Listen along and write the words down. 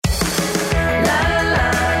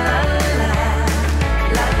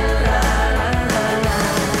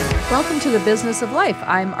Welcome to the Business of Life.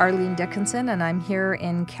 I'm Arlene Dickinson, and I'm here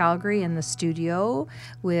in Calgary in the studio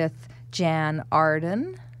with Jann and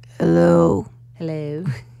Arlene. Hello. Hello.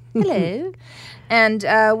 Hello. And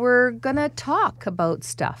we're going to talk about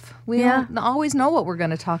stuff. We don't always know what we're going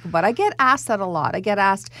to talk about. I get asked that a lot. I get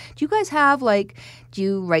asked, do you guys have, do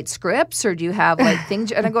you write scripts or do you have,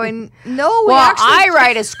 things? And I'm going, no, I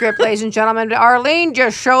write a script, ladies and gentlemen. Arlene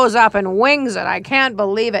just shows up and wings it. I can't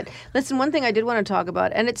believe it. Listen, one thing I did want to talk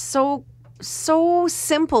about, and it's so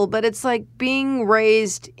simple, but it's like being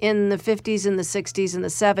raised in the 50s and the 60s and the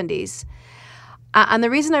 70s. And the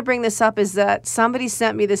reason I bring this up is that somebody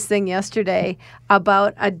sent me this thing yesterday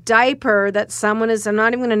about a diaper that someone is, I'm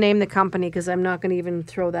not even going to name the company because I'm not going to even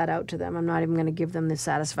throw that out to them. I'm not even going to give them the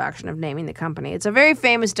satisfaction of naming the company. It's a very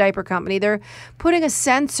famous diaper company. They're putting a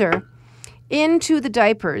sensor into the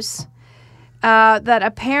diapers that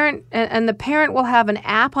a parent, and the parent will have an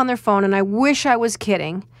app on their phone, and I wish I was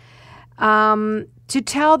kidding, to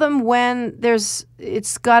tell them when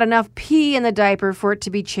it's got enough pee in the diaper for it to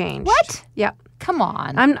be changed. What? Yeah. Come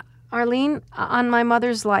on. I'm Arlene, on my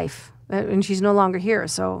mother's life, and she's no longer here,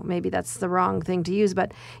 so maybe that's the wrong thing to use.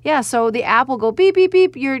 But yeah, so the app will go beep, beep,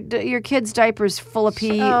 beep, your kid's diaper's full of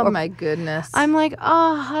pee. Oh, my goodness. I'm like,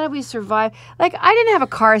 how do we survive? I didn't have a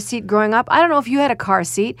car seat growing up. I don't know if you had a car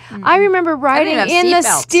seat. Mm-hmm. I remember riding in the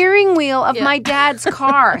steering wheel of my dad's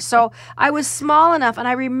car. So I was small enough, and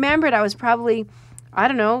I remembered I was probably, I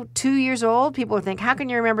don't know, 2 years old. People would think, how can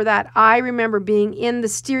you remember that? I remember being in the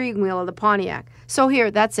steering wheel of the Pontiac. So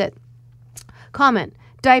here, that's it. Comment,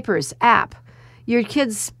 diapers, app. Your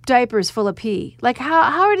kid's diaper's full of pee.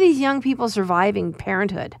 How are these young people surviving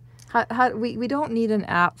parenthood? We don't need an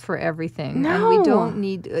app for everything. No. And we don't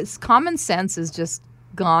need, common sense is just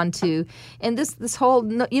gone to, and this whole,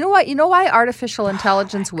 you know what? You know why artificial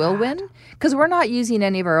intelligence will win? Because we're not using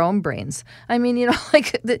any of our own brains. I mean,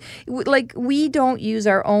 we don't use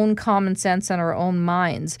our own common sense and our own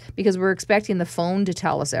minds because we're expecting the phone to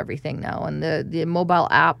tell us everything now and the mobile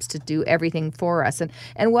apps to do everything for us.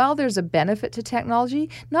 And while there's a benefit to technology,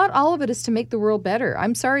 not all of it is to make the world better.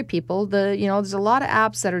 I'm sorry, people. There's a lot of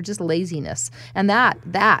apps that are just laziness, and that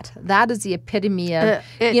is the epitome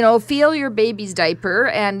of feel your baby's diaper.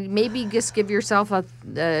 And maybe just give yourself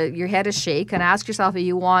your head a shake and ask yourself if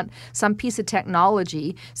you want some piece of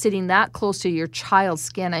technology sitting that close to your child's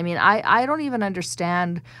skin. I mean, I don't even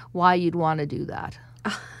understand why you'd want to do that.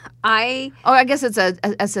 I guess it's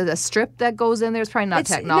a strip that goes in there. It's probably not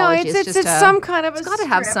technology. No, it's just some kind of. It's got to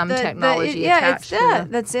have some technology attached to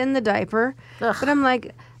it. That's in the diaper. Ugh. But I'm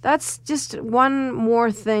like, that's just one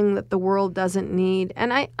more thing that the world doesn't need,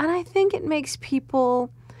 and I think it makes people.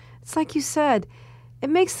 It's like you said. It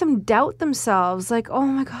makes them doubt themselves, like, oh,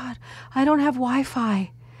 my God, I don't have Wi-Fi.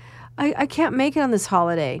 I can't make it on this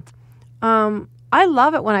holiday. I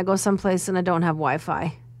love it when I go someplace and I don't have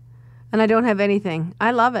Wi-Fi and I don't have anything. I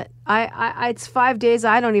love it. It's 5 days.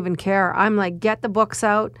 I don't even care. I'm like, get the books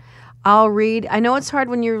out. I'll read. I know it's hard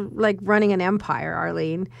when you're, running an empire,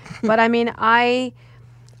 Arlene. But, I mean, I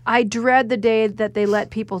dread the day that they let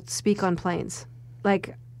people speak on planes.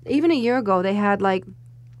 Even a year ago, they had,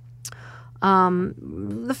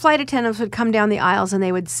 the flight attendants would come down the aisles and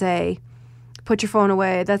they would say, put your phone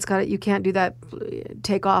away. That's got it. You can't do that.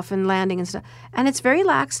 Takeoff and landing and stuff. And it's very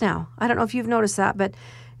lax now. I don't know if you've noticed that, but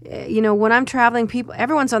when I'm traveling,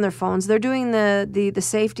 everyone's on their phones. They're doing the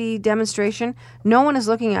safety demonstration. No one is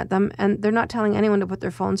looking at them, and they're not telling anyone to put their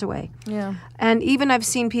phones away. Yeah. And even I've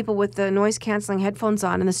seen people with the noise canceling headphones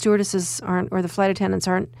on, and the stewardesses or the flight attendants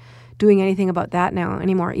aren't doing anything about that now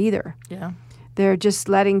anymore either. Yeah. They're just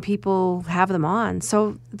letting people have them on.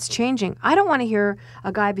 So it's changing. I don't want to hear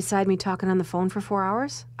a guy beside me talking on the phone for 4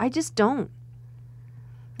 hours. I just don't.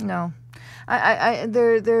 No. I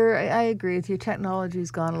agree with you.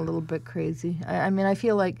 Technology's gone a little bit crazy. I mean, I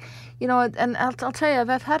feel like, and I'll tell you,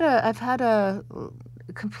 I've had a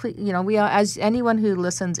complete, we as anyone who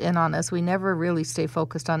listens in on us, we never really stay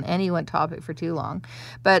focused on any one topic for too long.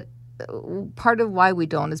 But part of why we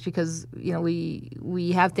don't is because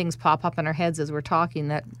we have things pop up in our heads as we're talking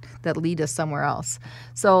that lead us somewhere else.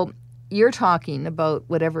 So you're talking about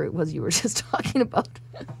whatever it was you were just talking about.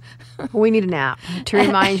 We need an app to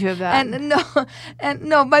remind you of that. And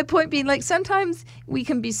no, my point being, sometimes we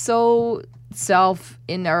can be so self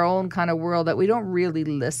in our own kind of world that we don't really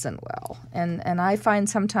listen well. And I find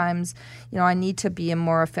sometimes, I need to be a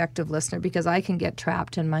more effective listener because I can get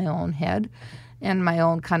trapped in my own head. and my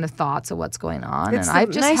own kind of thoughts of what's going on. It's and the I've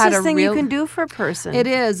just nicest had a thing real, you can do for a person. It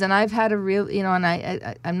is, and I've had a real,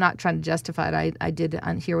 and I'm not trying to justify it. I did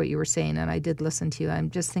hear what you were saying, and I did listen to you. I'm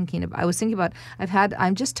just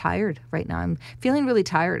tired right now. I'm feeling really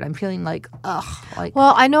tired. I'm feeling like, ugh.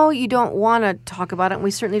 Well, I know you don't want to talk about it, and we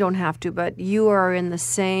certainly don't have to, but you are in the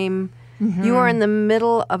same, you are in the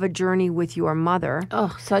middle of a journey with your mother.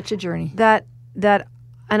 Oh, such a journey.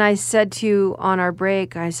 And I said to you on our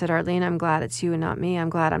break, I said, Arlene, I'm glad it's you and not me. I'm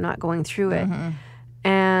glad I'm not going through it.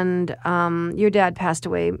 And your dad passed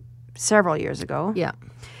away several years ago. Yeah.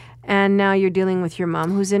 And now you're dealing with your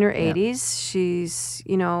mom, who's in her 80s. She's,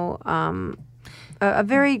 a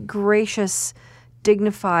very gracious,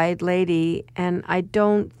 dignified lady. And I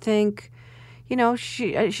don't think,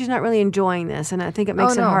 she's not really enjoying this. And I think it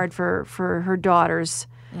makes it hard for her daughters,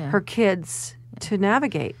 her kids, to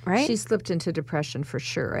navigate, right? She slipped into depression for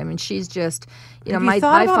sure. I mean, she's just, Have my you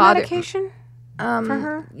thought my about father. medication for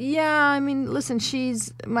her? Yeah, I mean, listen,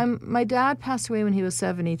 she's my dad passed away when he was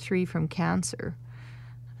 73 from cancer.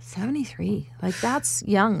 73, like that's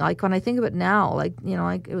young. Like when I think of it now,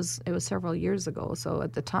 it was several years ago. So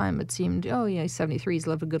at the time, it seemed, he's 73, he's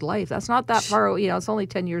lived a good life. That's not that far. It's only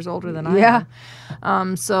 10 years older than I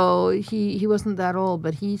am. So he wasn't that old,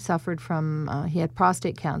 but he suffered from he had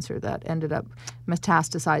prostate cancer that ended up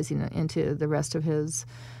metastasizing into the rest of his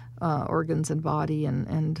organs and body,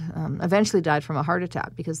 and eventually died from a heart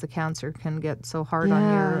attack because the cancer can get so hard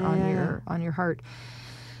on your heart.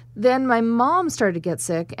 Then my mom started to get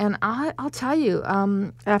sick, and I'll tell you.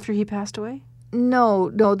 After he passed away? No,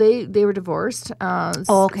 they were divorced.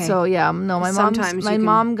 Okay. So yeah, no, my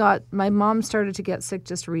mom started to get sick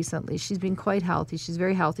just recently. She's been quite healthy. She's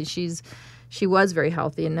very healthy. She was very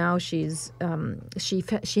healthy, and now she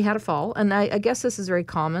had a fall, and I guess this is very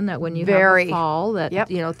common that when you have a fall,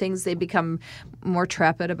 that things, they become more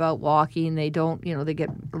trepid about walking. They don't, they get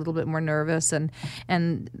a little bit more nervous,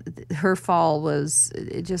 and her fall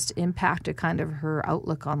it just impacted kind of her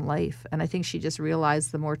outlook on life, and I think she just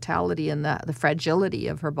realized the mortality and the fragility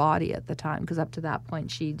of her body at the time, because up to that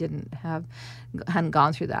point she hadn't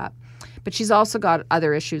gone through that. But she's also got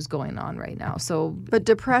other issues going on right now. But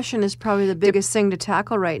depression is probably the biggest thing to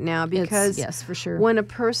tackle right now, because yes, for sure. When a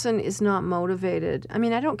person is not motivated, I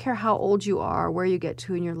mean, I don't care how old you are, where you get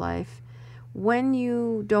to in your life, when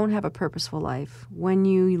you don't have a purposeful life, when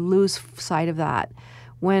you lose sight of that,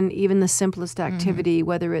 when even the simplest activity,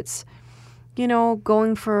 whether it's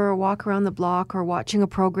going for a walk around the block or watching a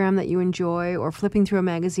program that you enjoy or flipping through a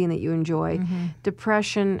magazine that you enjoy.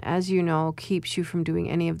 Depression, as you know, keeps you from doing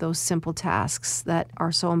any of those simple tasks that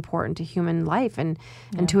are so important to human life and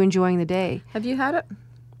to enjoying the day. Have you had it?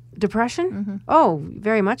 Depression? Oh,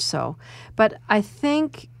 very much so. But I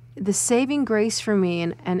think the saving grace for me,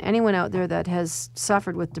 and anyone out there that has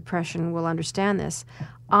suffered with depression will understand this,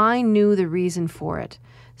 I knew the reason for it.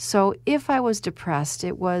 So if I was depressed,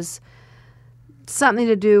 it was something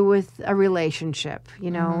to do with a relationship,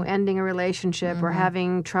 ending a relationship or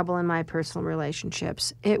having trouble in my personal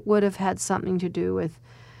relationships. It would have had something to do with,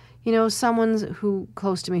 someone who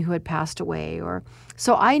close to me who had passed away.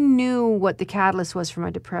 So I knew what the catalyst was for my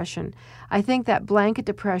depression. I think that blanket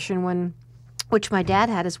depression, which my dad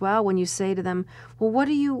had as well, when you say to them, well, what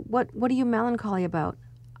are you melancholy about?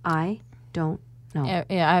 I don't know.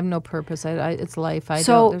 Yeah, I have no purpose. It's life.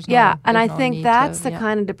 And I think that's the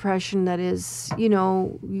kind of depression that is,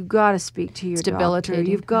 you've got to speak to your doctor.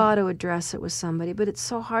 You've got to address it with somebody. But it's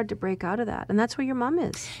so hard to break out of that. And that's where your mom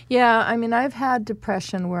is. Yeah, I mean, I've had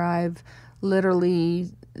depression where I've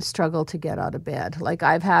literally struggled to get out of bed. Like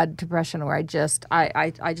I've had depression where I just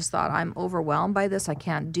thought, I'm overwhelmed by this. I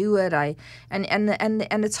can't do it. And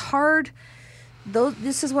it's hard.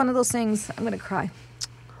 This is one of those things. I'm going to cry.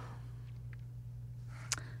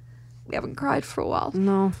 We haven't cried for a while.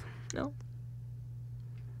 No.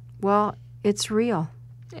 Well, it's real.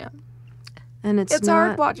 Yeah. And it's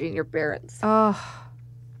hard watching your parents. Oh.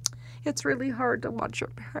 It's really hard to watch your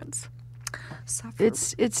parents suffer.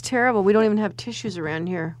 It's terrible. We don't even have tissues around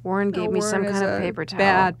here. Warren gave me some kind of paper towel.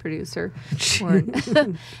 Bad producer.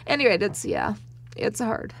 Warren. Anyway, it's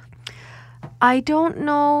hard. I don't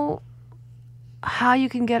know how you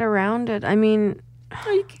can get around it. I mean,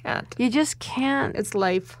 no, you can't. You just can't. It's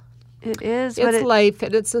life. It is. It's life,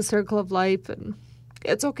 and it's a circle of life, and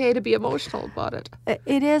it's okay to be emotional about it.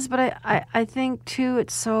 It is, but I think, too, it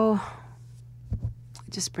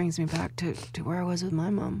just brings me back to where I was with my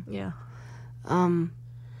mom. Yeah.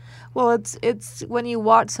 Well, it's when you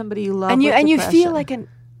watch somebody you love and you feel depression. like an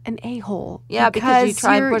a-hole. Yeah, because you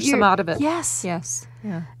try and push them out of it. Yes. Yes.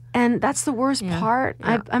 Yeah. And that's the worst part.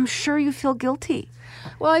 Yeah. I'm sure you feel guilty.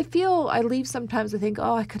 Well, I leave sometimes. I think,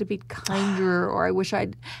 oh, I could have been kinder, or I wish I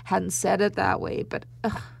hadn't said it that way. But,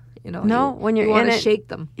 when you're you want in to it, shake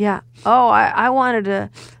them. Yeah. Oh, I wanted to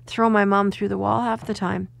throw my mom through the wall half the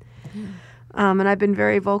time. And I've been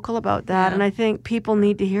very vocal about that. Yeah. And I think people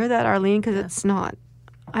need to hear that, Arlene, because it's not.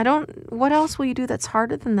 What else will you do that's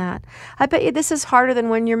harder than that? I bet you this is harder than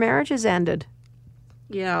when your marriage has ended.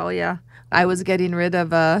 Yeah, oh yeah. I was getting rid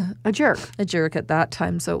of A jerk. a jerk at that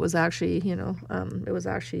time, so it was actually,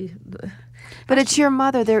 But it's your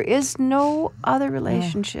mother. There is no other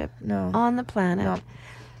relationship No. on the planet No.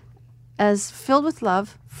 as filled with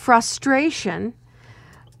love, frustration,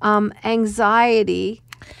 anxiety.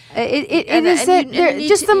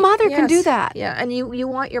 Just the mother can do that. Yeah, and you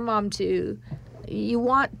want your mom to, you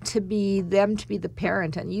want to be them to be the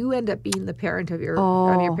parent, and you end up being the parent of your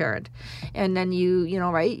parent, and then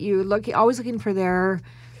right? You're always looking for their,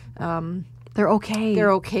 They're okay.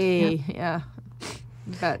 they're okay. Yeah.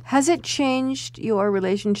 But Has it changed your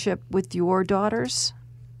relationship with your daughters?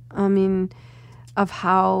 I mean, of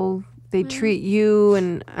how they treat you,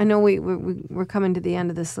 and I know we're coming to the end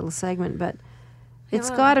of this little segment, but it's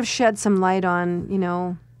got to shed some light on,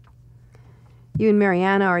 you and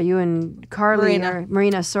Mariana, or you and Carly,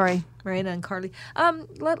 Marina, sorry. Marina and Carly.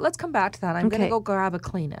 Let's come back to that. I'm going to go grab a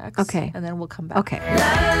Kleenex. Okay. And then we'll come back. Okay.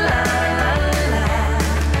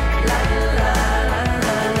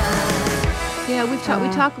 Yeah, we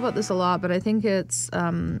talk about this a lot, but I think it's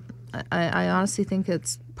I honestly think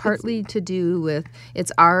it's partly to do with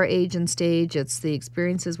it's our age and stage, it's the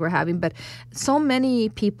experiences we're having. But so many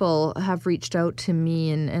people have reached out to me,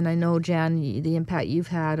 and I know, Jann, the impact you've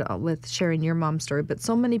had with sharing your mom's story, but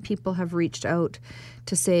so many people have reached out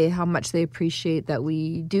to say how much they appreciate that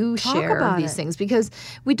we do share these things, because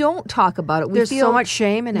we don't talk about it. There's so much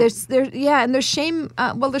shame in it. And there's shame.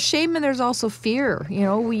 There's shame, and there's also fear.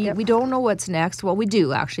 We don't know what's next. Well, we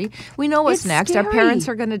do actually. We know what's next. Scary. Our parents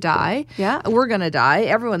are going to die. Yeah, we're going to die.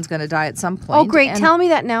 Everyone's going to die at some point. Oh, great! Tell me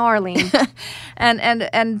that now, Arlene.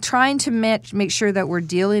 and trying to make sure that we're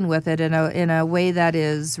dealing with it in a way that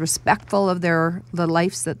is respectful of the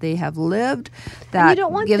lives that they have lived, that you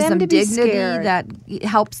don't want gives them to be dignity, scared. that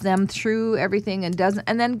helps them through everything, and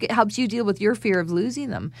then helps you deal with your fear of losing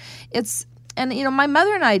them. And my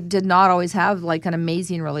mother and I did not always have like an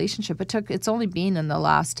amazing relationship. It's only been in the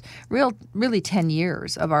last really 10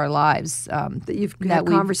 years of our lives that we've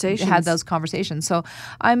had those conversations. So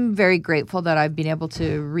I'm very grateful that I've been able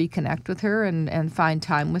to reconnect with her and find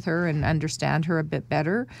time with her and understand her a bit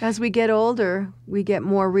better. As we get older, we get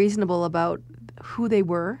more reasonable about who they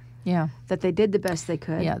were. Yeah. That they did the best they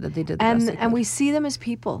could. Yeah, that they did the best they could. And we see them as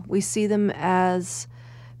people. We see them as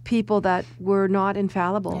people that were not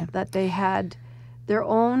infallible, that they had their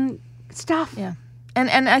own stuff. Yeah.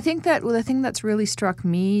 And I think that the thing that's really struck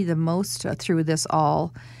me the most through this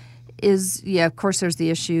all is, of course, there's the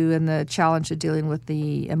issue and the challenge of dealing with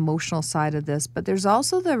the emotional side of this, but there's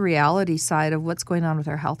also the reality side of what's going on with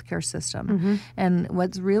our healthcare system and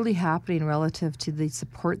what's really happening relative to the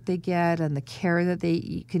support they get and the care that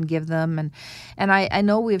they can give them. And I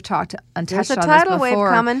know we've touched on this before. There's a tidal wave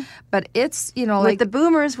coming. But it's, with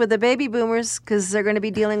the baby boomers, because they're going to be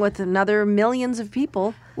dealing with another millions of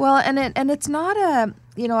people. Well, and it's not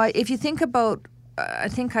if you think about, I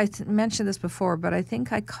think I mentioned this before, but I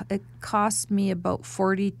think it cost me about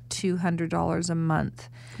 $4,200 a month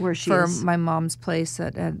for my mom's place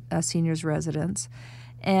at a senior's residence.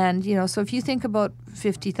 And, so if you think about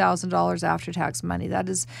 $50,000 after-tax money, that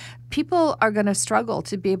is, people are going to struggle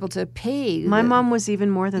to be able to pay. My mom was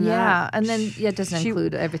even more than that. Yeah, and then it doesn't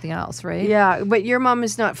include everything else, right? Yeah, but your mom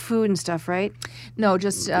is not food and stuff, right? No,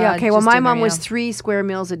 just okay. Well, my mom was 3 square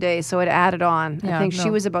meals a day, so it added on. Yeah, I think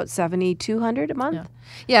she was about $7,200 a month.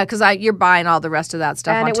 Yeah, because you're buying all the rest of that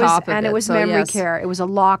stuff on top of it. And it was memory care. It was a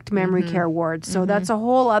locked memory care ward. So that's a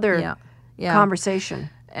whole other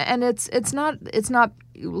conversation. And it's not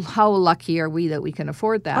how lucky are we that we can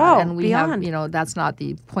afford that? Oh, and we beyond. have that's not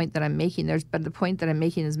the point that I'm making. But the point that I'm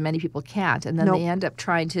making is many people can't, and then they end up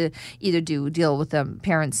trying to either deal with the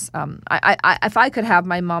parents. If I could have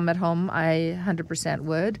my mom at home, I 100%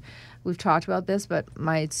 would. We've talked about this, but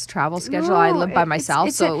my travel schedule, I live by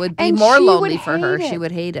myself, so it would be more lonely for her. She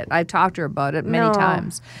would hate it. I've talked to her about it many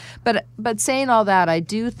times. But saying all that, I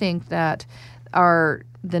do think that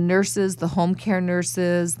the nurses, the home care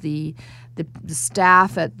nurses, the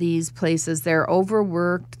staff at these places, they're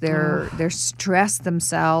overworked. They're stressed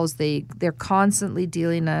themselves. They're constantly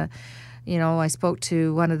dealing I spoke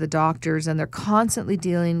to one of the doctors, and they're constantly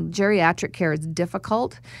dealing. Geriatric care is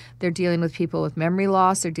difficult. They're dealing with people with memory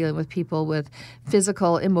loss. They're dealing with people with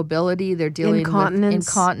physical immobility. They're dealing with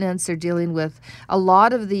incontinence. They're dealing with a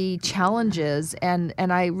lot of the challenges, and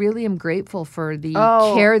I really am grateful for the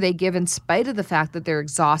care they give, in spite of the fact that they're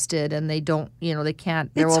exhausted and they don't, they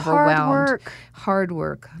can't. They're overwhelmed. Hard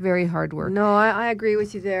work, very hard work. No, I agree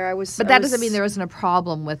with you there. But that doesn't mean there isn't a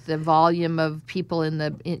problem with the volume of people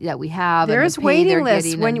that we have. There's waiting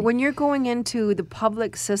lists when you're going into the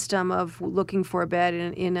public system of looking for a bed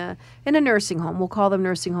in a nursing home. We'll call them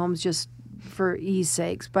nursing homes just for ease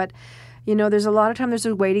sakes. But there's a lot of time there's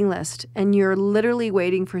a waiting list, and you're literally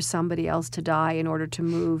waiting for somebody else to die in order to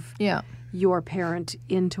move your parent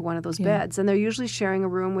into one of those beds, and they're usually sharing a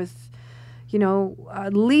room with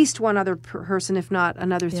at least one other person, if not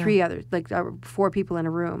another three others, like 4 people in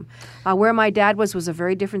a room. Where my dad was a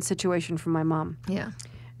very different situation from my mom. Yeah.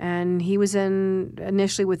 And he was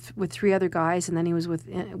initially with 3 other guys, and then he was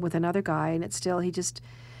with another guy, and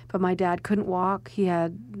but my dad couldn't walk. He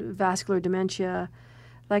had vascular dementia.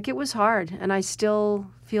 Like, it was hard, and I still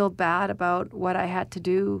feel bad about what I had to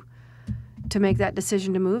do to make that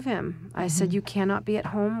decision to move him. I said, you cannot be at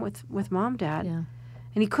home with Mom, Dad. Yeah.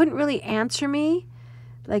 And he couldn't really answer me.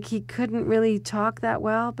 Like, he couldn't really talk that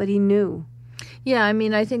well, but he knew. Yeah,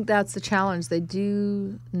 I think that's the challenge. They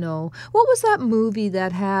do know. What was that movie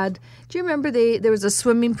that had? Do you remember there was a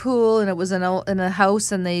swimming pool, and it was in a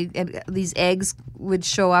house, and these eggs would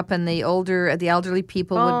show up, and the elderly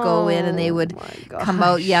people would go in, and they would come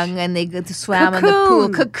out young, and they swam in the pool.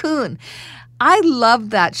 Cocoon. I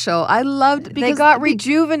loved that show. I loved because they got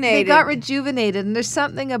rejuvenated. And there's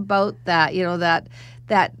something about that,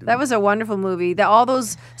 That was a wonderful movie. All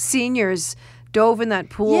those seniors dove in that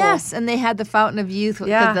pool. Yes, and they had the fountain of youth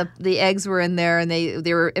because the eggs were in there, and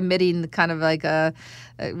they were emitting kind of like the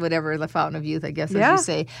fountain of youth, I guess, as you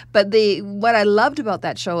say. But what I loved about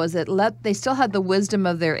that show is they still had the wisdom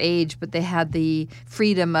of their age, but they had the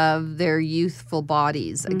freedom of their youthful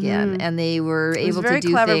bodies again, and they were able to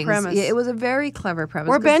do things. Premise. Yeah, it was a very clever premise.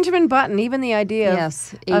 Or Benjamin Button, even the idea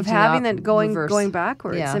of having that going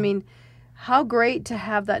backwards. Yeah. I mean, how great to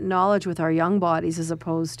have that knowledge with our young bodies as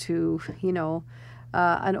opposed to,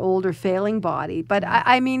 an older failing body. But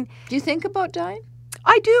I mean, do you think about dying?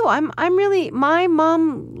 I do. I'm really. My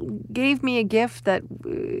mom gave me a gift that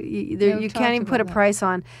you can't even put a price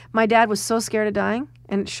on. My dad was so scared of dying,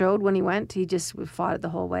 and it showed when he went. He just fought it the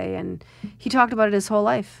whole way, and he talked about it his whole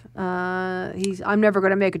life. I'm never going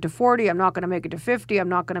to make it to 40. I'm not going to make it to 50. I'm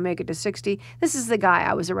not going to make it to 60. This is the guy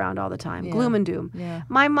I was around all the time, gloom and doom. Yeah.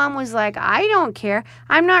 My mom was like, I don't care.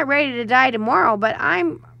 I'm not ready to die tomorrow, but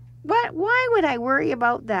why would I worry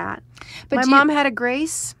about that? But my mom had a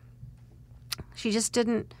grace. She just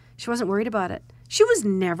didn't. She wasn't worried about it. She was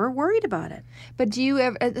never worried about it. But do you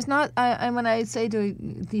ever? It's not. When I say, do you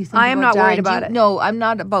think I am about not worried about it. No, I'm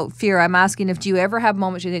not about fear. I'm asking if do you ever have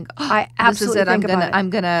moments you think, I absolutely think about it. I'm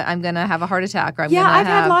gonna have a heart attack, or I've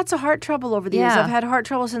had lots of heart trouble over the years. I've had heart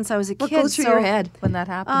trouble since I was a kid. What goes through your head when that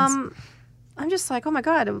happens? I'm just like, oh my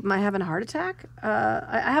God, am I having a heart attack?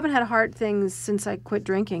 I haven't had heart things since I quit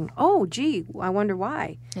drinking. Oh, gee, I wonder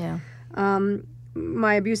why. Yeah.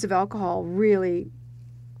 My abuse of alcohol really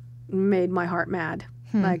made my heart mad.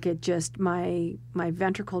 Like, it just, my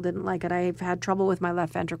ventricle didn't like it. I've had trouble with my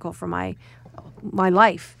left ventricle for my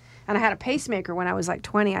life. And I had a pacemaker when I was like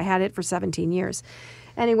 20. I had it for 17 years.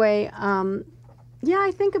 Anyway,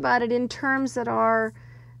 I think about it in terms that are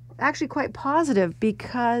actually quite positive,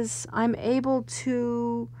 because I'm able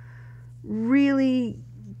to really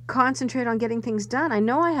concentrate on getting things done. I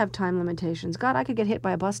know I have time limitations. God, I could get hit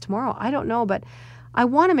by a bus tomorrow. I don't know, but I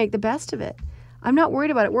want to make the best of it. I'm not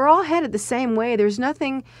worried about it. We're all headed the same way. There's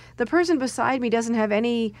nothing, the person beside me doesn't have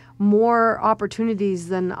any more opportunities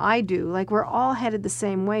than I do. Like, we're all headed the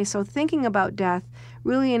same way. So thinking about death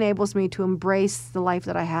really enables me to embrace the life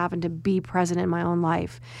that I have and to be present in my own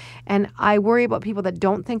life. And I worry about people that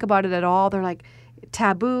don't think about it at all. They're like,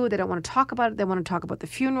 taboo. They don't want to talk about it. They want to talk about the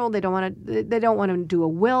funeral. They don't want to do a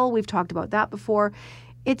will. We've talked about that before.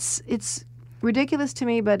 It's ridiculous to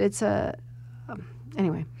me, but it's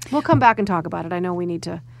anyway, we'll come back and talk about it. I know we need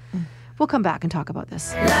to. We'll come back and talk about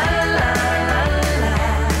this.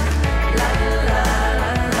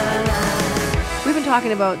 We've been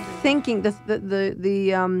talking about thinking,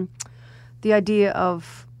 the idea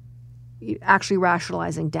of actually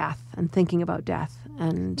rationalizing death and thinking about death.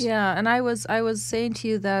 And I was saying to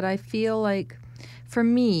you that I feel like, for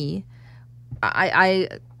me, I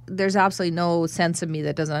there's absolutely no sense of me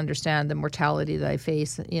that doesn't understand the mortality that I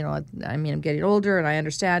face. I'm getting older, and I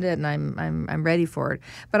understand it, and I'm ready for it.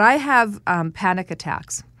 But I have panic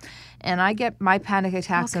attacks, and I get my panic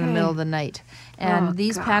attacks in the middle of the night. And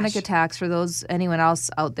these panic attacks, for anyone else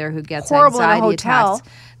out there who gets Horrible anxiety in a hotel.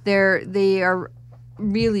 attacks, they are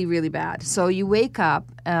really, really bad. So you wake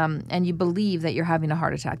up and you believe that you're having a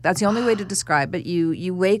heart attack. That's the only way to describe it.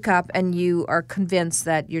 You wake up and you are convinced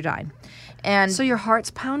that you're dying. And so your heart's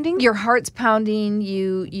pounding? Your heart's pounding.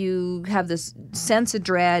 You have this sense of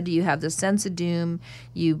dread. You have this sense of doom.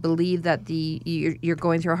 You believe that you're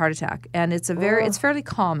going through a heart attack, and it's fairly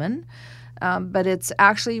common, but it's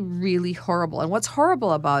actually really horrible. And what's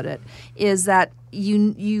horrible about it is that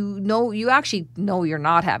you actually know you're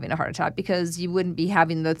not having a heart attack, because you wouldn't be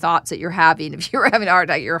having the thoughts that you're having. If you were having a heart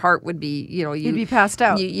attack, your heart would be, you'd be passed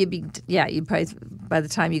out. You'd probably, by the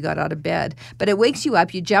time you got out of bed. But it wakes you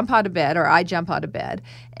up. You jump out of bed, or I jump out of bed,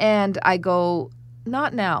 and I go,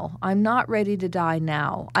 not now. I'm not ready to die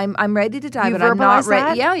now. I'm ready to die, but I'm not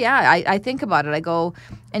ready. Yeah. I think about it. I go,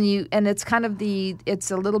 and it's kind of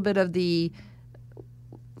it's a little bit of the,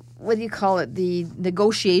 what do you call it? The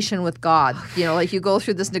negotiation with God. Like you go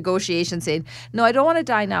through this negotiation saying, no, I don't want to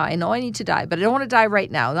die now. I know I need to die, but I don't want to die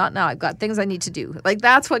right now. Not now. I've got things I need to do. Like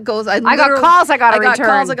that's what goes. I got calls I got to return. I got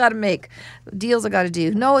calls I got to make. Deals I got to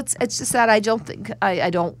do. No, it's just that I don't think,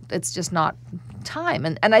 I don't, it's just not time.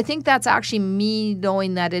 And I think that's actually me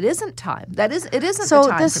knowing that it isn't time. It isn't the time.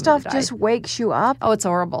 So this stuff just wakes you up? Oh, it's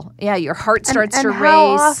horrible. Yeah, your heart starts to race. And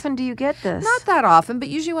how often do you get this? Not that often, but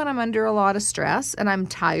usually when I'm under a lot of stress and I'm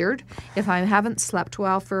tired. If I haven't slept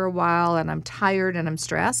well for a while and I'm tired and I'm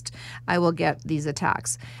stressed, I will get these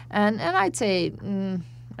attacks. And I'd say,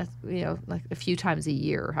 like a few times a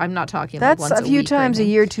year. I'm not talking like once a week. That's a few times a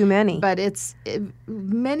year too many. But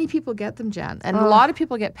many people get them, Jan. And a lot of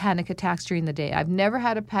people get panic attacks during the day. I've never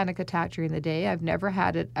had a panic attack during the day. I've never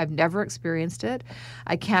had it. I've never experienced it.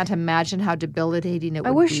 I can't imagine how debilitating it would be.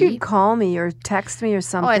 I wish you'd call me or text me or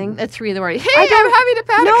something. At 3 a.m. Hey, I'm having a panic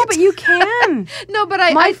attack. No, but you can. No, but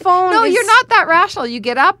my phone No, you're not that rational. You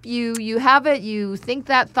get up, you have it, you think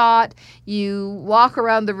that thought, you walk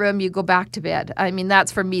around the room, you go back to bed. I mean,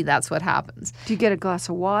 for me, that's what happens. Do you get a glass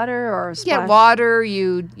of water or a splash? You get water.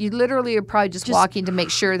 You literally are probably just walking to make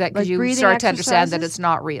sure that, because you start to understand that it's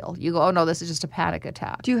not real. You go, oh no, this is just a panic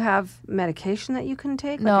attack. Do you have medication that you can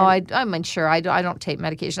take? No, I mean, sure. I don't take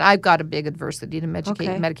medication. I've got a big adversity to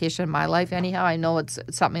medication in my life anyhow. I know it's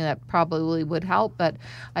something that probably would help, but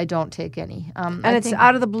I don't take any. And it's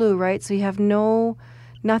out of the blue, right? So you have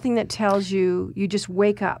nothing that tells you. You just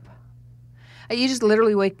wake up. You just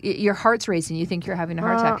literally your heart's racing. You think you're having a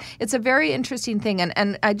heart attack. It's a very interesting thing.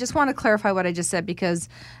 And I just want to clarify what I just said, because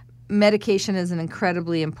medication is an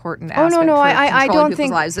incredibly important aspect for I don't people's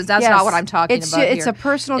think lives. That's not what I'm talking about here. It's a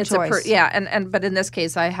personal choice. But in this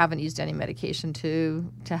case, I haven't used any medication to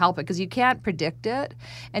help it, because you can't predict it,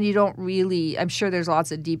 and you don't really. I'm sure there's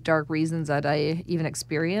lots of deep, dark reasons that I even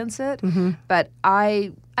experience it, but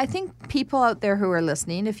I think people out there who are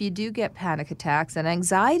listening, if you do get panic attacks and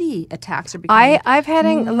anxiety attacks, are becoming I've had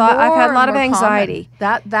a lot of anxiety.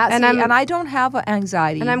 And I don't have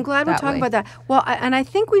anxiety. And I'm glad we're talking about that. Well, and I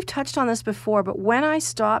think we've touched on this before, but when I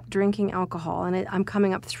stopped drinking alcohol, and I'm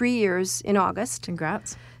coming up 3 years in August.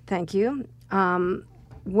 Congrats. Thank you.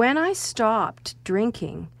 When I stopped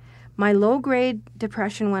drinking, my low-grade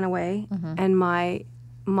depression went away, and my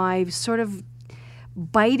sort of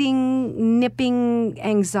biting, nipping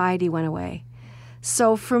anxiety went away.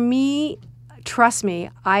 So for me, trust me,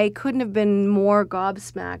 I couldn't have been more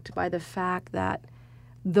gobsmacked by the fact that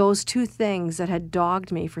those two things that had dogged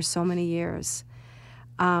me for so many years,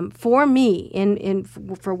 for me,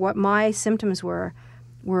 for what my symptoms were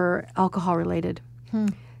alcohol related.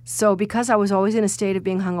 So because I was always in a state of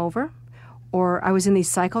being hungover, or I was in these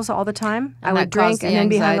cycles all the time, I would drink and then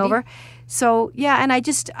be hungover. So yeah, and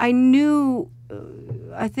I knew.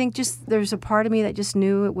 I think just there's a part of me that just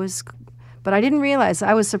knew it was, but I didn't realize.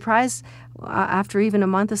 I was surprised after even a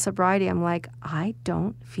month of sobriety. I'm like, I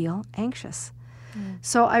don't feel anxious.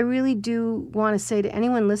 So I really do want to say to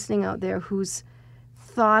anyone listening out there who's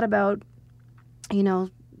thought about,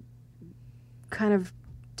 kind of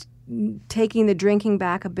taking the drinking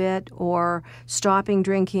back a bit, or stopping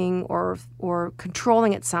drinking, or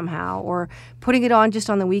controlling it somehow, or putting it on just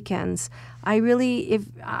on the weekends. I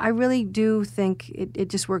really do think it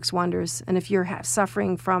just works wonders. And if you're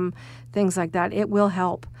suffering from things like that, it will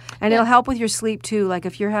help. And it'll help with your sleep too. Like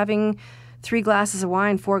if you're having 3 glasses of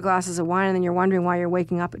wine, 4 glasses of wine, and then you're wondering why you're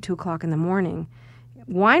waking up at 2 o'clock in the morning,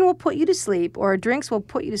 wine will put you to sleep, or drinks will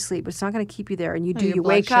put you to sleep, but it's not going to keep you there. And you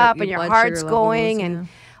wake up and your heart's going and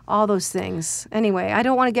all those things. Anyway, I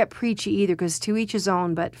don't want to get preachy either, because to each his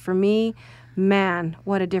own. But for me, man,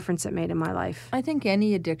 what a difference it made in my life. I think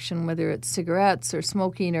any addiction, whether it's cigarettes or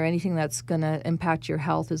smoking or anything that's going to impact your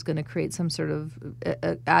health, is going to create some sort of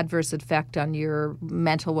adverse effect on your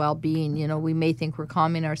mental well-being. You know, we may think we're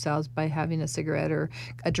calming ourselves by having a cigarette or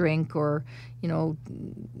a drink or, you know,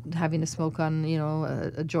 having a smoke on, you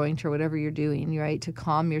know, a joint or whatever you're doing, right, to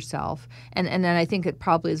calm yourself. And then I think it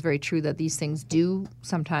probably is very true that these things do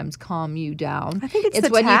sometimes calm you down. I think it's the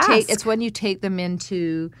when task. it's when you take them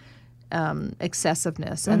into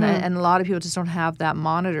excessiveness, and a lot of people just don't have that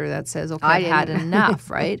monitor that says, "Okay, I've had enough."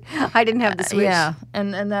 Right? I didn't have the switch.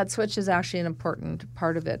 And that switch is actually an important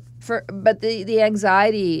part of it. But the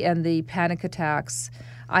anxiety and the panic attacks,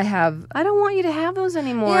 I don't want you to have those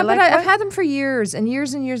anymore. Yeah, but I've had them for years and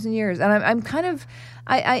years and years and years, and I'm kind of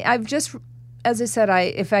I've just. As I said,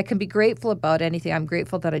 if I can be grateful about anything, I'm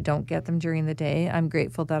grateful that I don't get them during the day. I'm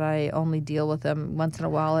grateful that I only deal with them once in a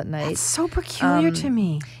while at night. That's so peculiar to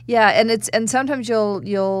me. Yeah, and sometimes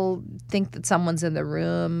you'll think that someone's in the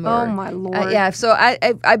room. Oh my Lord! Yeah, so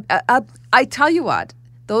I tell you what.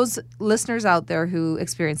 Those listeners out there who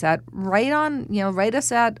experience that, write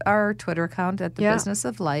us at our Twitter account at The Business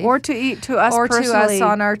of Life, or to us or personally. to us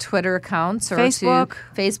on our Twitter accounts, or Facebook,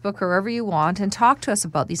 to Facebook, or wherever you want, and talk to us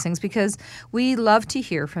about these things, because we love to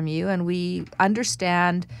hear from you, and we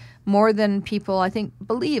understand more than people I think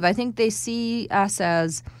believe. I think they see us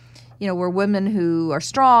as, you know, we're women who are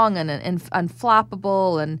strong and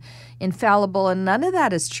unflappable and infallible, and none of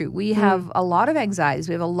that is true. We have a lot of anxieties.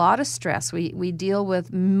 We have a lot of stress. We deal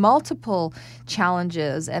with multiple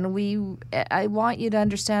challenges, and I want you to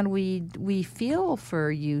understand we feel for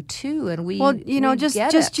you too, and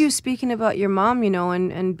just you speaking about your mom, you know,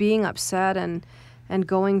 and being upset and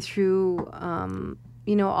going through,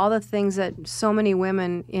 you know, all the things that so many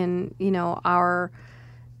women in, you know,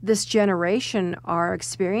 this generation are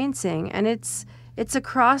experiencing, and it's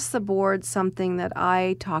across the board something that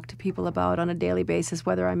I talk to people about on a daily basis,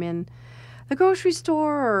 whether I'm in the grocery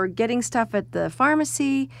store or getting stuff at the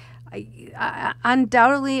pharmacy. I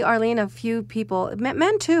undoubtedly, Arlene, a few people,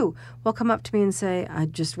 men too, will come up to me and say, "I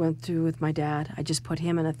just went through with my dad. I just put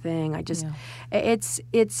him in a thing.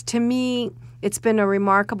 It's to me, it's been a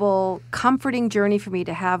remarkable, comforting journey for me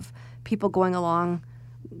to have people going along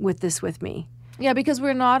with this with me." Yeah, because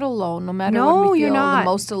we're not alone. No matter when we feel the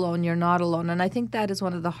most alone, you're not alone. And I think that is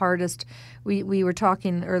one of the hardest. We were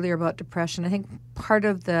talking earlier about depression. I think part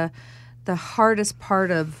of the hardest part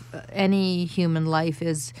of any human life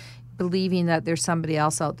is believing that there's somebody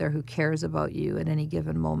else out there who cares about you at any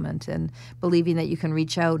given moment, and believing that you can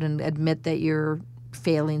reach out and admit that you're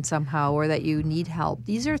failing somehow or that you need help.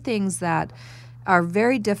 These are things that are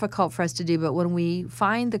very difficult for us to do, but when we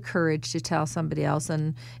find the courage to tell somebody else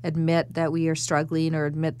and admit that we are struggling, or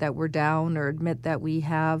admit that we're down, or admit that we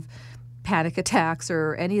have panic attacks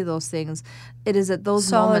or any of those things, it is at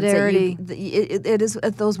those moments it is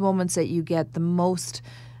at those moments that you get the most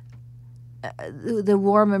the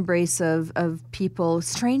warm embrace of people,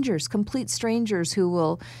 strangers, complete strangers who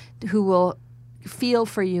will feel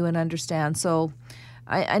for you and understand. So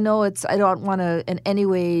I know I don't want to in any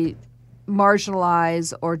way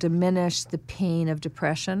marginalize or diminish the pain of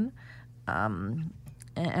depression, and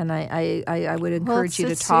I would encourage you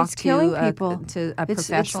to talk to a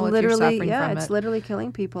professional if you're suffering from it. It's literally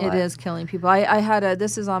killing people. It is killing people. I had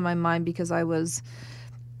this is on my mind because I was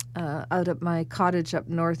out at my cottage up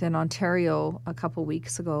north in Ontario a couple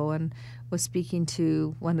weeks ago and was speaking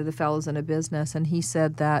to one of the fellows in a business, and he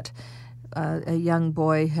said that a young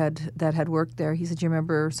boy that had worked there. He said, "Do you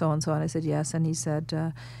remember so and so?" And I said, "Yes." And he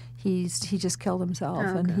said, he just killed himself,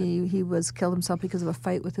 and he was killed himself because of a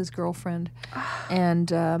fight with his girlfriend.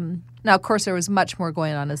 And now, of course, there was much more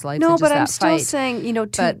going on in his life. No, than just but that I'm still fight. saying, you know,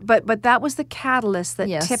 but that was the catalyst that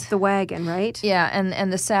tipped the wagon, right? Yeah,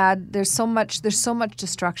 and the sad, there's so much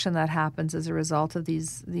destruction that happens as a result of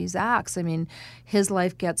these acts. I mean, his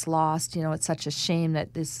life gets lost. You know, it's such a shame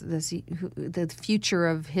that the future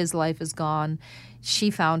of his life is gone.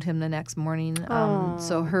 She found him the next morning,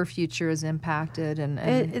 so her future is impacted, and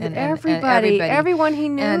everybody, everyone he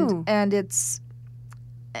knew, and it's.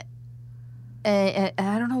 And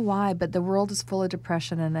I don't know why, but the world is full of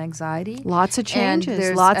depression and anxiety. Lots of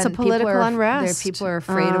changes, lots of political unrest. People are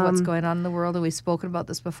afraid of what's going on in the world, and we've spoken about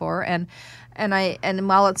this before. And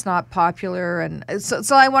while it's not popular, and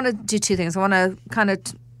so I want to do two things. I want to kind of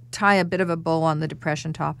tie a bit of a bow on the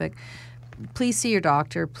depression topic. Please see your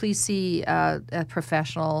doctor. Please see a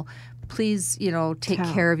professional. Please, take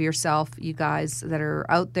care of yourself, you guys that are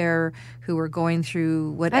out there who are going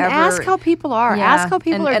through whatever. And ask how people are. Yeah. Ask how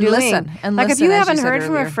people are doing. Listen, like listen, if you haven't heard earlier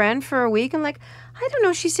from a friend for a week and I don't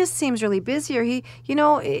know, she just seems really busy, or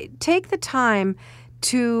take the time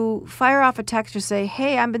to fire off a text or say,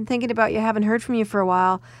 hey, I've been thinking about you, haven't heard from you for a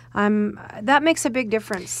while, that makes a big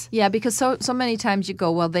difference. Yeah, because so many times you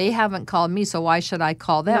go, well, they haven't called me, so why should I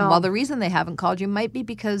call them? No. Well, the reason they haven't called you might be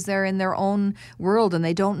because they're in their own world and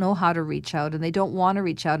they don't know how to reach out and they don't want to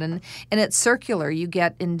reach out. And it's circular. You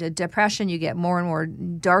get into depression, you get more and more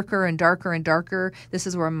darker and darker and darker. This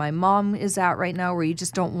is where my mom is at right now, where you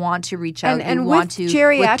just don't want to reach out. And you with want to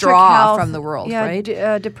geriatric withdraw health, from the world, yeah,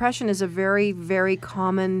 right? Depression is a very, very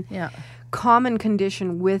common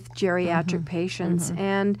condition with geriatric patients.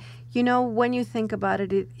 And, you know, when you think about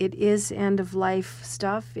it, it is end-of-life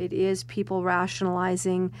stuff. It is people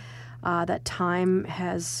rationalizing that time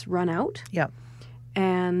has run out. Yeah.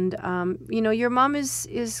 And, you know, your mom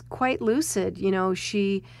is quite lucid. You know,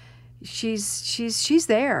 she's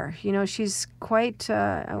there. You know, she's quite,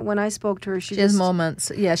 when I spoke to her, she has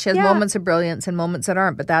moments. Yeah, she has moments of brilliance and moments that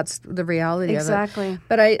aren't, but that's the reality of it. Exactly.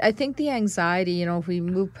 But I think the anxiety, you know, if we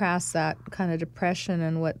move past that kind of depression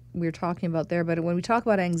and what we were talking about there, but when we talk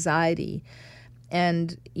about anxiety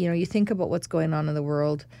and, you know, you think about what's going on in the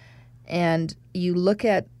world and you look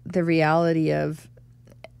at the reality of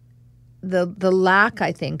the lack,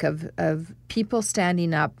 I think, of people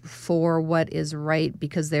standing up for what is right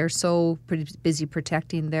because they're so busy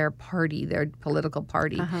protecting their party, their political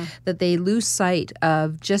party, that they lose sight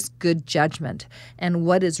of just good judgment and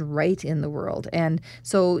what is right in the world. And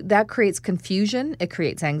so that creates confusion. It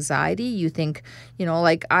creates anxiety. You think, you know,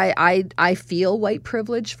 like I feel white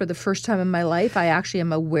privilege for the first time in my life. I actually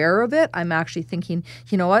am aware of it. I'm actually thinking,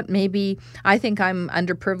 you know what, maybe I think I'm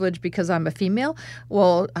underprivileged because I'm a female.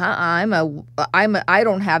 Well, I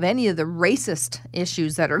don't have any of the racist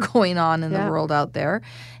issues that are going on in the world out there.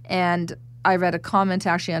 And I read a comment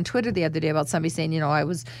actually on Twitter the other day about somebody saying, you know,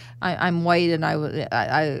 I'm white and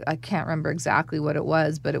I can't remember exactly what it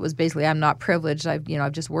was, but it was basically I'm not privileged. I've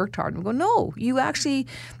just worked hard. And we go, no, you are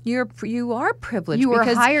privileged. You were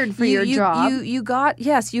hired for your job. You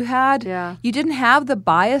didn't have the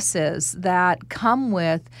biases that come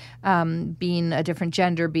with being a different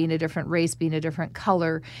gender, being a different race, being a different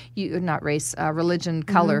color, religion,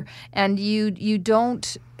 color, and you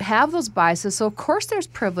don't have those biases. So of course there's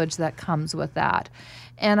privilege that comes with that.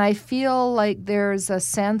 And I feel like there's a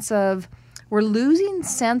sense of we're losing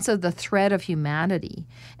sense of the thread of humanity,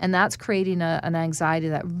 and that's creating an anxiety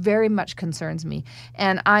that very much concerns me.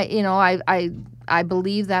 And I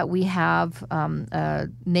believe that we have a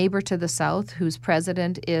neighbor to the south whose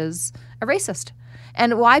president is a racist.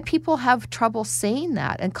 And why people have trouble saying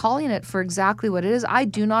that and calling it for exactly what it is, I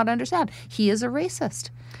do not understand. He is a racist.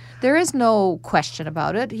 There is no question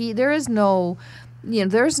about it. There's no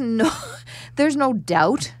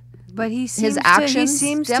doubt. But he seems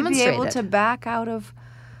to be able to back out of,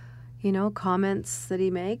 you know, comments that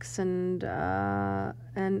he makes and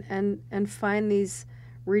find these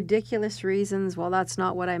ridiculous reasons. Well, that's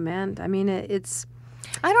not what I meant. I mean, it's.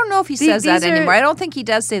 I don't know if he says that anymore. I don't think he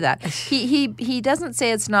does say that. He doesn't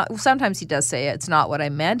say it's not. Sometimes he does say it's not what I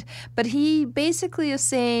meant, but he basically is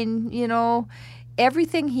saying, you know,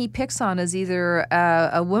 everything he picks on is either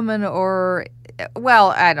a woman or,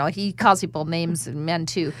 well, I don't know. He calls people names and men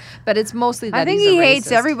too, but it's mostly that I think he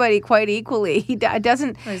hates everybody quite equally. He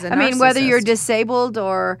doesn't. I mean, whether you're disabled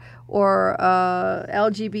or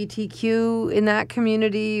LGBTQ in that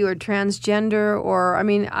community or transgender or, I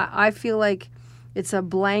mean, I feel like it's a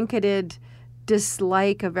blanketed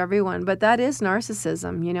dislike of everyone, but that is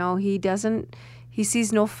narcissism. You know, he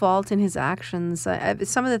sees no fault in his actions.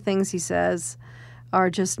 Some of the things he says are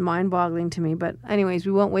just mind-boggling to me. But anyways,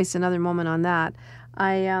 we won't waste another moment on that.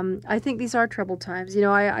 I think these are troubled times. You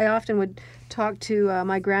know, I often would talk to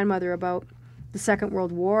my grandmother about the Second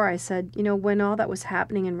World War. I said, you know, when all that was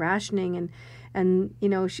happening and rationing and you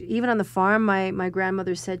know, even on the farm, my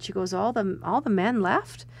grandmother said, she goes, all the men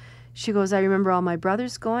left. She goes, I remember all my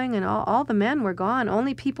brothers going and all the men were gone.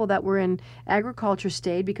 Only people that were in agriculture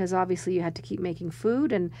stayed because obviously you had to keep making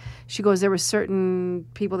food. And she goes, there were certain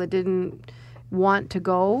people that didn't want to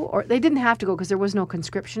go, or they didn't have to go because there was no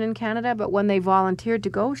conscription in Canada. But when they volunteered to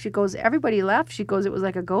go, she goes, everybody left. She goes, it was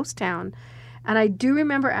like a ghost town. And I do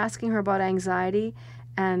remember asking her about anxiety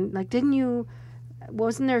and like,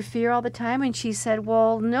 wasn't there fear all the time? And she said,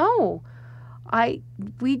 well, no.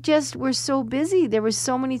 We just were so busy. There were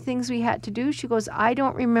so many things we had to do. She goes, I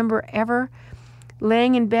don't remember ever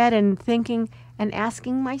laying in bed and thinking and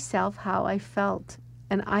asking myself how I felt.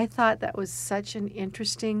 And I thought that was such an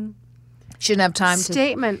interesting statement. Shouldn't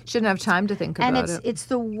have time to think about it. And it's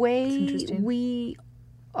the way we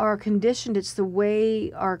are conditioned. It's the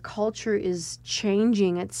way our culture is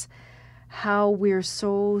changing. It's how we're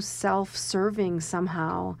so self-serving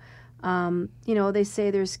somehow. You know, they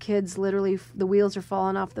say there's kids literally the wheels are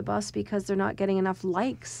falling off the bus because they're not getting enough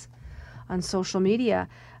likes on social media.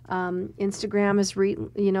 Instagram is,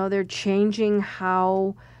 you know, they're changing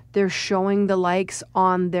how they're showing the likes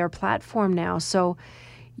on their platform now. So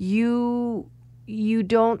you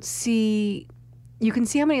don't see, you can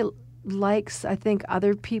see how many likes I think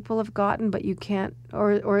other people have gotten, but you can't,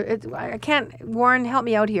 I can't, Warren, help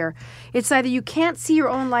me out here. It's either you can't see your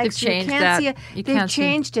own likes, They've you changed can't that. see it. You They've can't see.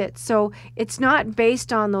 changed it. So it's not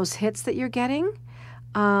based on those hits that you're getting.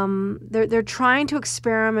 They're trying to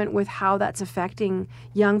experiment with how that's affecting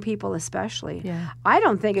young people, especially. Yeah. I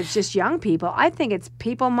don't think it's just young people. I think it's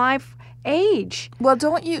people my age. Well,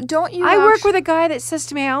 don't you? I work with a guy that says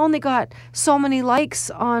to me, "I only got so many likes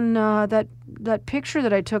on that picture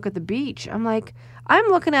that I took at the beach." I'm like, I'm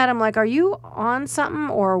looking at him like, "Are you on something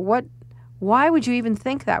or what? Why would you even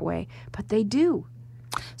think that way?" But they do.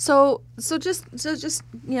 So just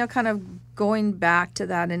you know, kind of going back to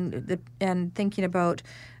that and thinking about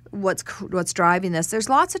what's driving this. There's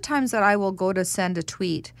lots of times that I will go to send a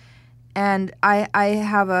tweet, and I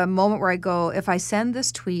have a moment where I go, if I send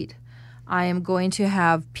this tweet, I am going to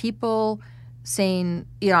have people saying,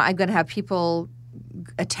 you know, I'm going to have people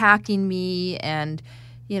attacking me and,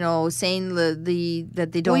 you know, saying that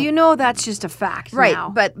they don't. Well, you know that's just a fact, right? now.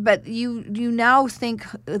 But you now think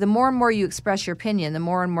the more and more you express your opinion, the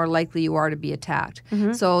more and more likely you are to be attacked.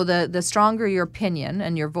 Mm-hmm. So the stronger your opinion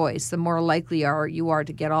and your voice, the more likely you are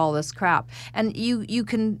to get all this crap. And you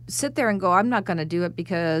can sit there and go, I'm not going to do it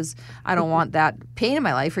because I don't want that pain in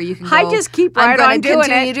my life. Or you can go, I just keep right I'm on going to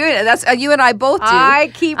continue doing it. That's you and I both do. I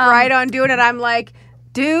keep right on doing it. I'm like,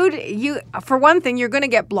 dude, you, for one thing, you're going to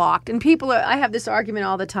get blocked. And people I have this argument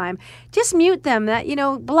all the time. Just mute them. That, you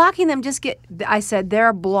know, blocking them I said,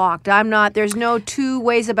 they're blocked. I'm not. There's no two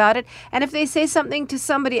ways about it. And if they say something to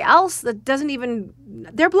somebody else that doesn't even,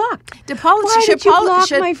 they're blocked. Why did you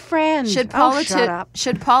block my friend? Shut up.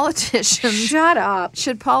 Should politicians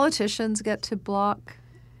get to block?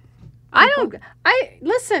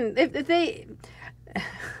 Listen, if they...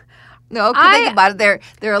 No, think about it.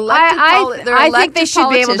 They're elected. I think they should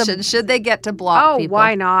be able to. Should they get to block people?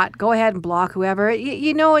 Why not? Go ahead and block whoever.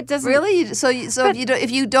 You know, it doesn't really. So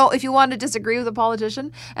if you want to disagree with a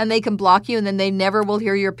politician and they can block you, and then they never will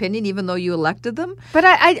hear your opinion, even though you elected them. But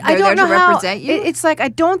I don't know how. Represent you. It's like I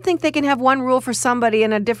don't think they can have one rule for somebody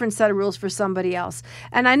and a different set of rules for somebody else.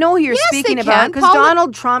 And I know who you're speaking about because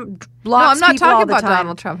Donald Trump blocks people all the time. No, I'm not talking about time.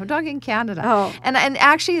 Donald Trump. I'm talking Canada. Oh. And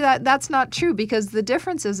actually that's not true because the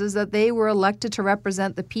difference is that they were elected to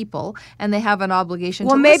represent the people and they have an obligation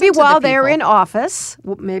to listen to the people. Well, maybe while they're in office,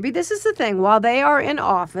 maybe this is the thing, while they are in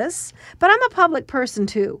office, but I'm a public person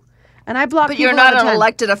too. And I block people all the time. But you're not an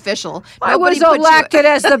elected official. I was elected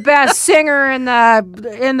as the best singer in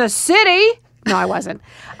the city. No, I wasn't.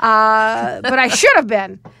 But I should have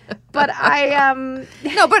been. But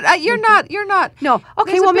No, but you're not. No.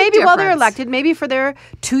 Okay, well, maybe while they're elected, maybe for their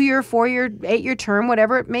 2-year, 4-year, 8-year term,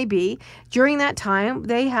 whatever it may be, during that time,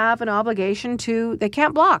 they have an obligation they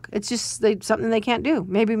can't block. It's just something they can't do.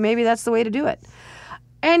 Maybe that's the way to do it.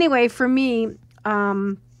 Anyway, for me,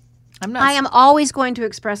 I am always going to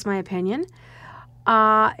express my opinion.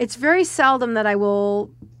 It's very seldom that I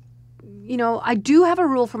will... You know, I do have a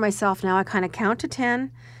rule for myself now. I kind of count to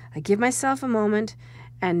 10. I give myself a moment.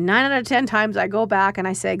 And 9 out of 10 times I go back and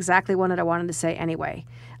I say exactly what I wanted to say anyway.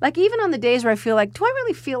 Like even on the days where I feel like, do I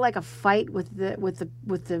really feel like a fight with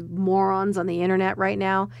the morons on the internet right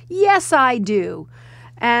now? Yes, I do.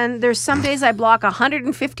 And there's some days I block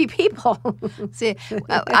 150 people. See,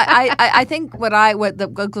 I think what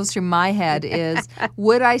goes through my head is,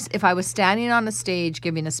 if I was standing on a stage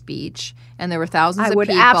giving a speech and there were thousands of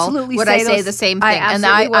people, would I say the same thing? And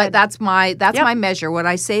that's my measure. Would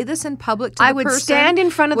I say this in public to the person? I would stand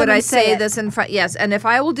in front of them and say it. Would I say this in front? Yes. And if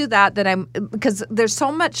I will do that, then because there's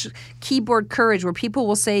so much keyboard courage where people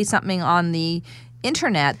will say something on the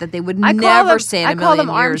internet that they would never say in a million years. I call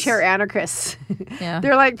them armchair anarchists. Yeah.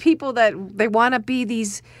 They're like people that they want to be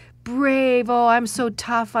these brave, I'm so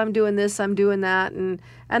tough, I'm doing this, I'm doing that, and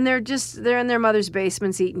they're in their mother's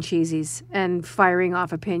basements eating cheesies and firing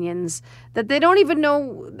off opinions that they don't even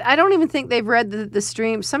know. I don't even think they've read the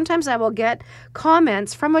stream. Sometimes I will get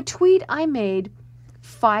comments from a tweet I made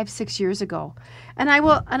 5-6 years ago. And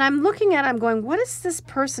I'm looking at it, I'm going, what is this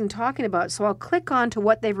person talking about? So I'll click on to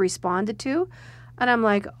what they've responded to. And I'm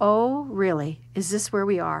like, oh, really? Is this where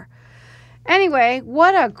we are? Anyway,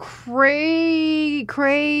 what a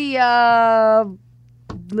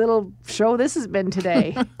little show this has been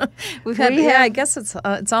today. I guess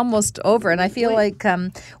it's almost over, and I feel like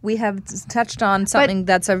we have touched on something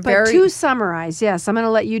that's a very. But to summarize, yes, I'm going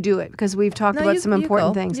to let you do it because we've talked about some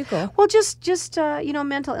important things. You go. Well, just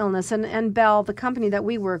mental illness and Bell, the company that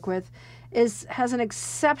we work with, has an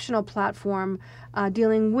exceptional platform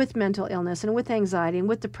dealing with mental illness and with anxiety and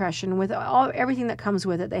with depression, with everything that comes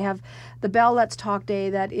with it. They have the Bell Let's Talk Day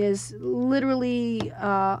that is literally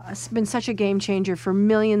been such a game changer for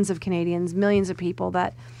millions of Canadians, millions of people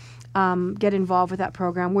that get involved with that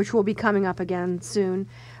program, which will be coming up again soon.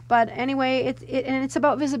 But anyway, it's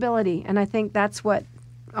about visibility, and I think that's what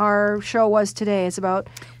our show was today. It's about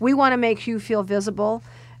we want to make you feel visible.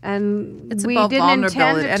 And it's we about didn't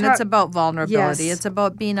vulnerability, intend to and it's about vulnerability. Yes. It's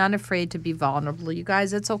about being unafraid to be vulnerable. You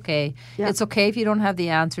guys, it's okay. Yep. It's okay if you don't have the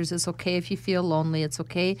answers. It's okay if you feel lonely. It's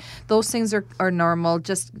okay. Those things are normal.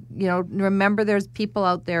 Just remember, there's people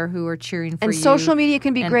out there who are cheering for you. And social media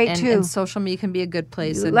can be great too. And social media can be a good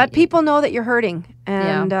place. Let people know that you're hurting,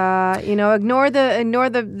 and ignore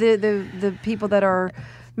the people that are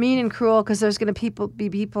mean and cruel, because there's going to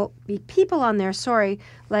be people on there,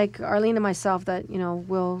 like Arlene and myself, that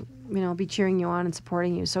will be cheering you on and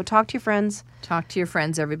supporting you. So talk to your friends. Talk to your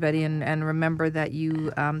friends, everybody, and remember that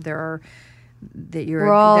we're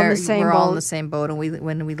all in the same boat. We're all in the same boat, and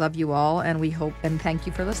we love you all, and we hope and thank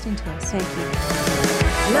you for listening to us. Thank you.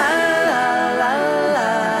 La, la, la,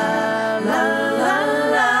 la, la.